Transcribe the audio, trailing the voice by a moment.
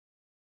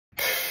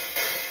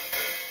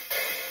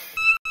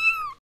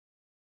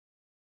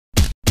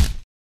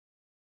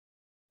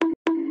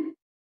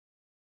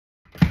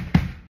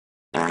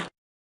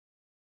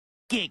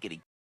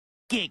Giggity,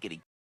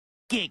 giggity,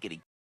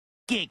 giggity,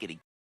 giggity.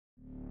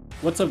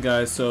 What's up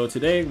guys, so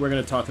today we're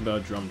going to talk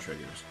about drum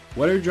triggers.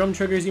 What are drum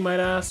triggers, you might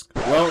ask?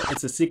 Well,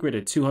 it's a secret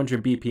at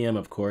 200 BPM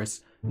of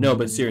course. No,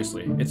 but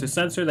seriously, it's a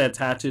sensor that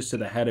attaches to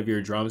the head of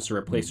your drums to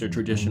replace your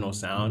traditional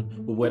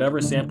sound with whatever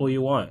sample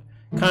you want.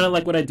 Kinda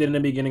like what I did in the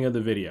beginning of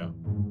the video.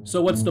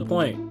 So what's the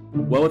point?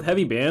 Well, with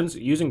heavy bands,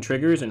 using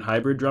triggers and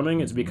hybrid drumming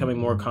is becoming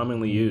more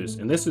commonly used,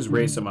 and this has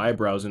raised some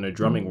eyebrows in the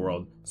drumming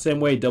world, same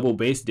way double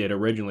bass did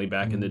originally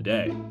back in the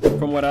day.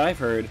 From what I've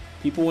heard,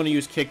 people want to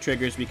use kick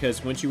triggers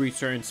because once you reach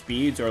certain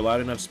speeds or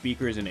loud enough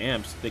speakers and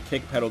amps, the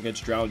kick pedal gets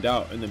drowned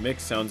out and the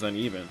mix sounds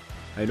uneven.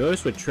 I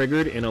noticed with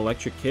triggered and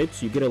electric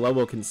kits, you get a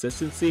level of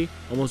consistency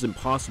almost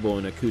impossible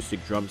in an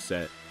acoustic drum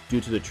set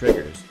due to the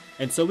triggers.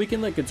 And so we can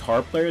let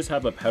guitar players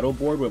have a pedal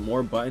board with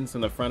more buttons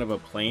on the front of a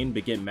plane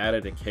but get mad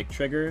at a kick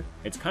trigger.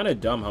 It's kinda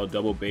dumb how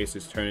double bass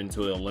is turned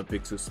into the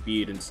Olympics of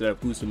speed instead of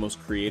who's the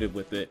most creative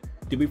with it.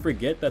 Did we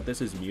forget that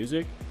this is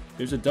music?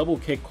 There's a double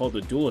kick called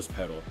the duelist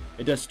pedal.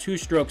 It does 2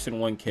 strokes in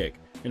 1 kick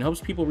and helps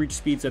people reach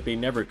speeds that they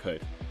never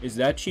could. Is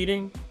that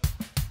cheating?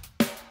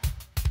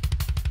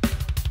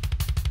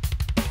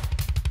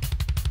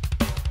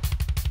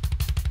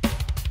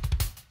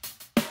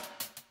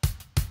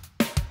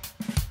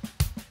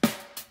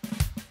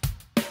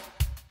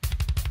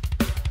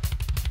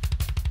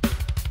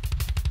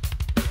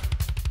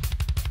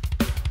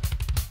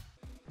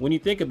 When you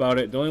think about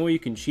it, the only way you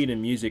can cheat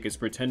in music is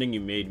pretending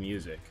you made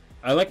music.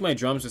 I like my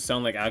drums to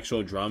sound like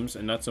actual drums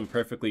and not some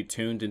perfectly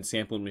tuned and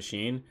sampled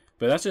machine,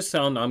 but that's just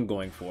sound I'm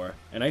going for,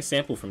 and I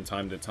sample from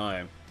time to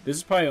time. This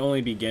is probably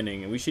only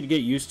beginning, and we should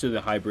get used to the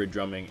hybrid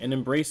drumming and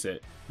embrace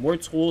it. More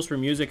tools for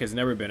music has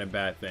never been a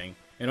bad thing,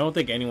 and I don't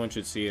think anyone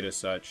should see it as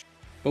such.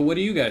 But what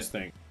do you guys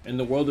think? In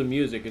the world of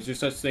music, is there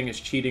such thing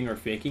as cheating or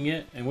faking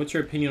it? And what's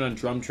your opinion on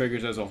drum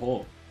triggers as a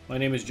whole? My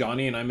name is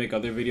Johnny and I make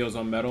other videos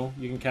on metal.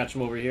 You can catch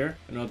them over here.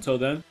 And until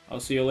then, I'll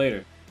see you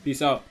later.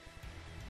 Peace out.